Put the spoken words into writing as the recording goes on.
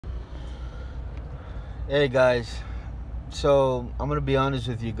Hey guys, so I'm gonna be honest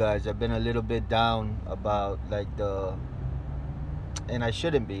with you guys. I've been a little bit down about and I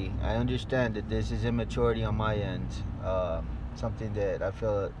shouldn't be. I understand that this is immaturity on my end, something that I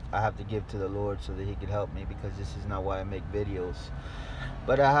feel I have to give to the Lord so that He can help me, because this is not why I make videos.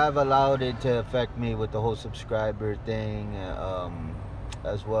 But I have allowed it to affect me with the whole subscriber thing,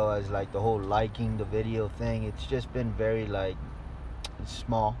 as well as like the whole liking the video thing. It's just been very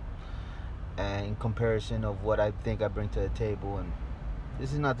small, and in comparison of what I think I bring to the table. And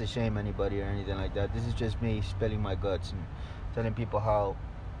this is not to shame anybody or anything like that. This is just me spilling my guts and telling people how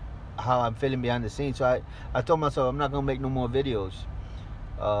I'm feeling behind the scenes. So I told myself I'm not gonna make no more videos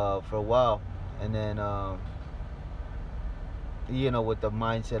for a while, and then with the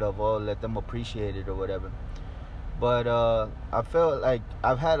mindset of, oh, let them appreciate it or whatever. But I felt like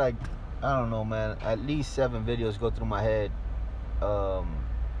I've had I don't know, man, at least 7 videos go through my head,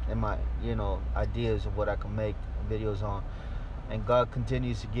 and my ideas of what I can make videos on, and God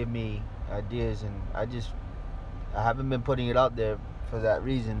continues to give me ideas, and I haven't been putting it out there for that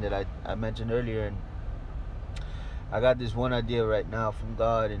reason that I mentioned earlier. And I got this one idea right now from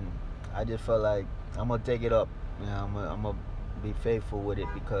God, and I just felt like I'm gonna take it up. I'm gonna be faithful with it,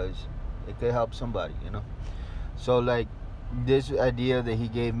 because it could help somebody, So like, this idea that He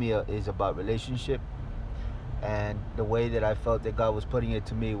gave me is about relationship. And the way that I felt that God was putting it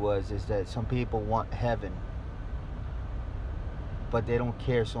to me is that some people want heaven, but they don't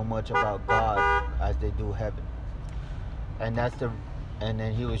care so much about God as they do heaven. And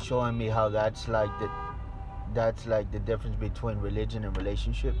then He was showing me how that's like the difference between religion and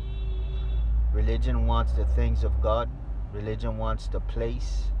relationship. Religion wants the things of God. Religion wants the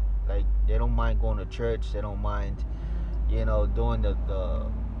place. Like, they don't mind going to church. They don't mind, doing the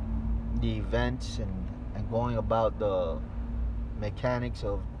events and going about the mechanics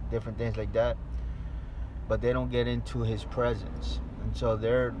of different things like that, but they don't get into His presence. And so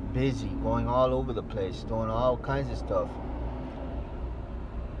they're busy going all over the place, doing all kinds of stuff.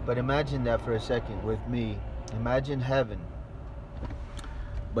 But imagine that for a second with me. Imagine heaven,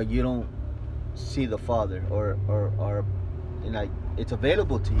 but you don't see the Father, or it's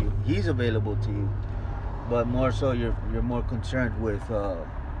available to you. He's available to you, but more so you're more concerned with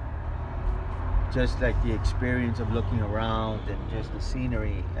just like the experience of looking around and just the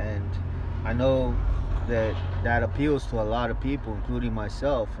scenery. And I know that appeals to a lot of people, including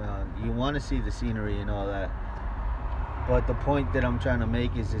myself. You want to see the scenery and all that, but the point that I'm trying to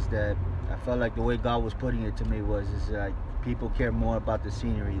make is that I felt like the way God was putting it to me is like, people care more about the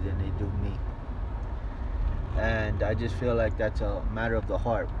scenery than they do me. And I just feel like that's a matter of the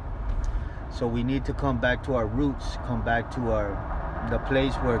heart. So we need to come back to our roots, come back to the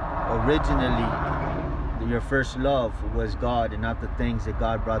place where originally your first love was God, and not the things that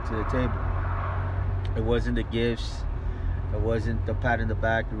God brought to the table. It wasn't the gifts, it wasn't the pat in the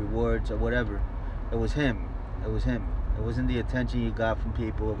back, the rewards, or whatever. It was Him. It was Him. It wasn't the attention you got from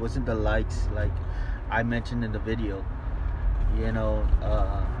people. It wasn't the likes, like I mentioned in the video, that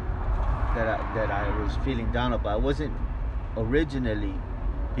I was feeling down about. It wasn't originally.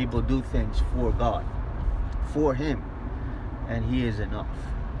 People do things for God, for Him, and He is enough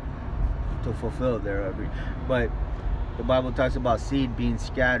to fulfill their but the Bible talks about seed being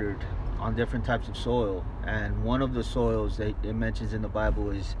scattered on different types of soil, and one of the soils that it mentions in the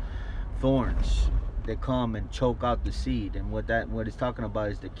Bible is thorns that come and choke out the seed. And what it's talking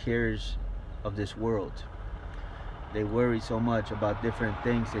about is the cares of this world. They worry so much about different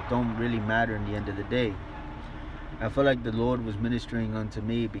things that don't really matter in the end of the day. I feel like the Lord was ministering unto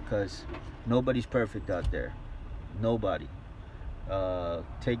me, because nobody's perfect out there. Nobody.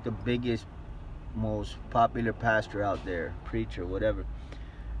 Take the biggest, most popular pastor out there, preacher, whatever,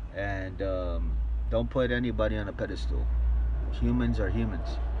 and don't put anybody on a pedestal. Humans are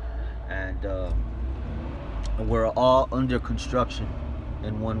humans, and we're all under construction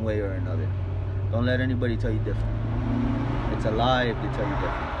in one way or another. Don't let anybody tell you different. It's a lie if they tell you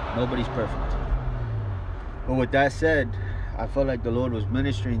different. Nobody's perfect. But with that said, I felt like the Lord was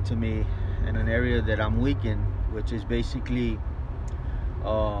ministering to me in an area that I'm weak in, which is basically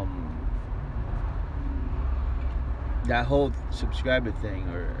that whole subscriber thing,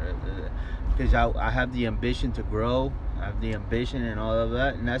 because I have the ambition to grow. I have the ambition and all of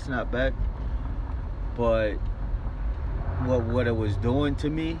that, and that's not bad. But what it was doing to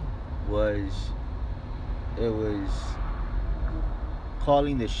me was, it was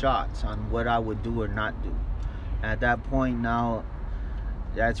calling the shots on what I would do or not do. And at that point now,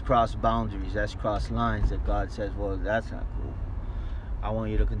 that's crossed boundaries, that's crossed lines that God says, well, that's not cool. I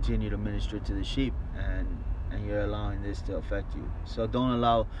want you to continue to minister to the sheep, and you're allowing this to affect you. So don't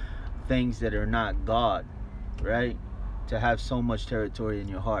allow things that are not God, right? To have so much territory in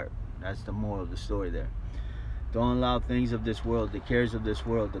your heart. That's the moral of the story there. Don't allow things of this world, the cares of this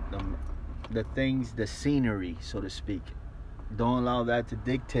world, the things, the scenery, so to speak. Don't allow that to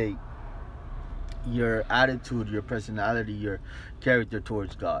dictate your attitude, your personality, your character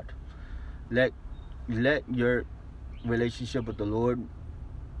towards God. Let your relationship with the Lord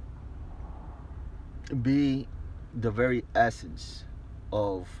be the very essence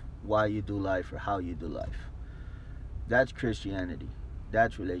of why you do life or how you do life. That's Christianity.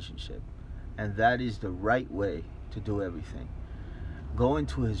 That's relationship. And that is the right way to do everything. Go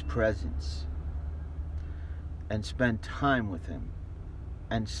into his presence and spend time with him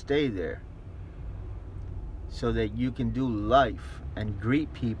and stay there so that you can do life and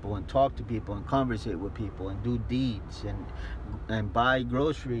greet people and talk to people and conversate with people and do deeds and buy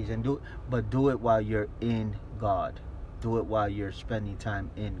groceries but do it while you're in God. Do it while you're spending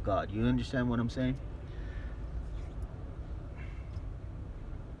time in God. You understand what I'm saying?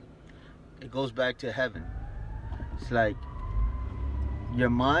 It goes back to heaven. It's like your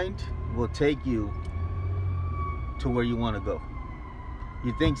mind will take you to where you want to go.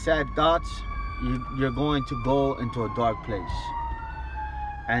 You think sad thoughts, you're going to go into a dark place.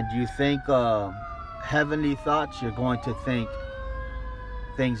 And you think heavenly thoughts, you're going to think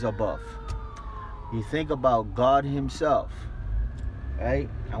things above. You think about God himself, right?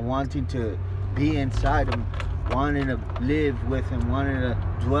 And wanting to be inside him, wanting to live with him, wanting to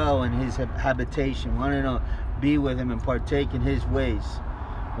dwell in his habitation, wanting to be with him and partake in his ways,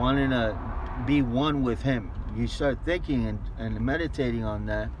 wanting to be one with him. You start thinking and meditating on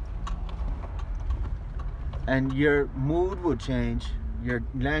that, and your mood will change, your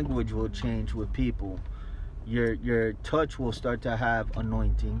language will change with people, your touch will start to have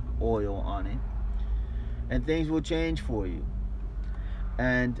anointing oil on it, and things will change for you.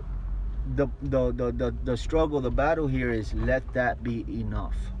 And the struggle, the battle here is let that be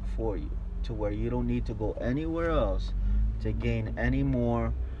enough for you to where you don't need to go anywhere else to gain any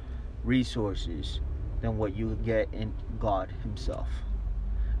more resources than what you get in God himself.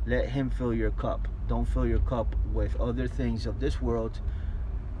 Let him fill your cup. Don't fill your cup with other things of this world,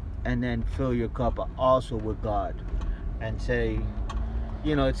 and then fill your cup also with God. And say,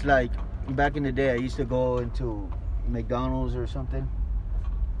 you know, it's like back in the day I used to go into McDonald's or something,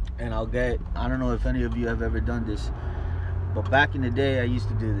 and I'll get, I don't know if any of you have ever done this, but back in the day I used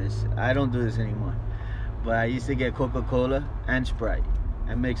to do this. I don't do this anymore, but I used to get Coca-Cola and Sprite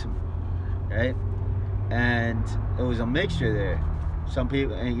and mix them, right? And it was a mixture there. Some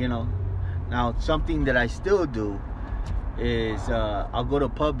people, and you know, now something that I still do is I'll go to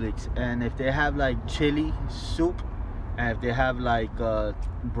Publix, and if they have like chili soup, and if they have like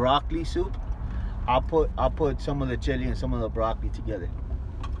broccoli soup, I'll put some of the chili and some of the broccoli together.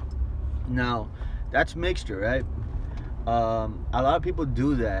 Now that's mixture, right? A lot of people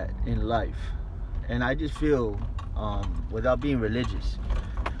do that in life, and I just feel without being religious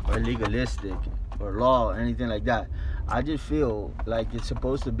or legalistic or law or anything like that, I just feel like it's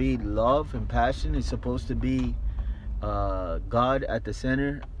supposed to be love and passion. It's supposed to be God at the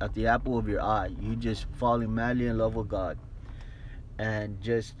center, at the apple of your eye. You just falling madly in love with God and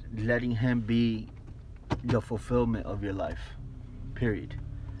just letting him be the fulfillment of your life, period.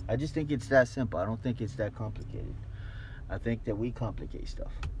 I just think it's that simple. I don't think it's that complicated. I think that we complicate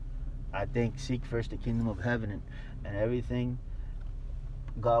stuff. I think seek first the kingdom of heaven, and everything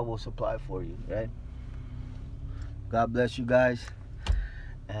God will supply for you, right? God bless you guys.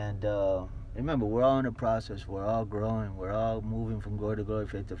 And remember, we're all in a process. We're all growing. We're all moving from glory to glory,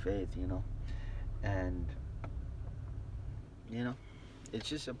 faith to faith, you know. And, you know, it's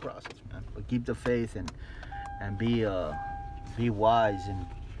just a process, man. But keep the faith and be wise in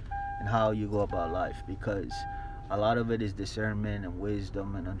how you go about life, because a lot of it is discernment and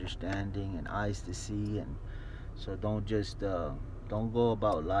wisdom and understanding and eyes to see. And so don't just don't go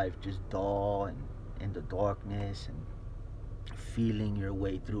about life just dull and in the darkness and feeling your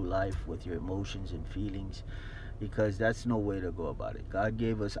way through life with your emotions and feelings, because that's no way to go about it. God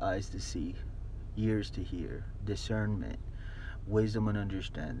gave us eyes to see, ears to hear, discernment, wisdom and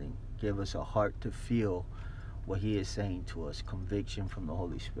understanding. Give us a heart to feel what he is saying to us, conviction from the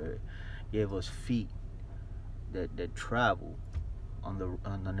Holy Spirit. Gave us feet that travel on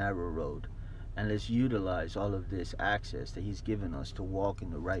the narrow road. And let's utilize all of this access that he's given us to walk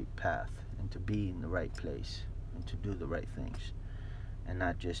in the right path and to be in the right place and to do the right things, and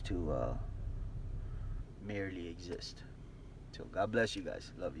not just to merely exist. So God bless you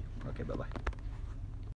guys. Love you. Okay, bye-bye.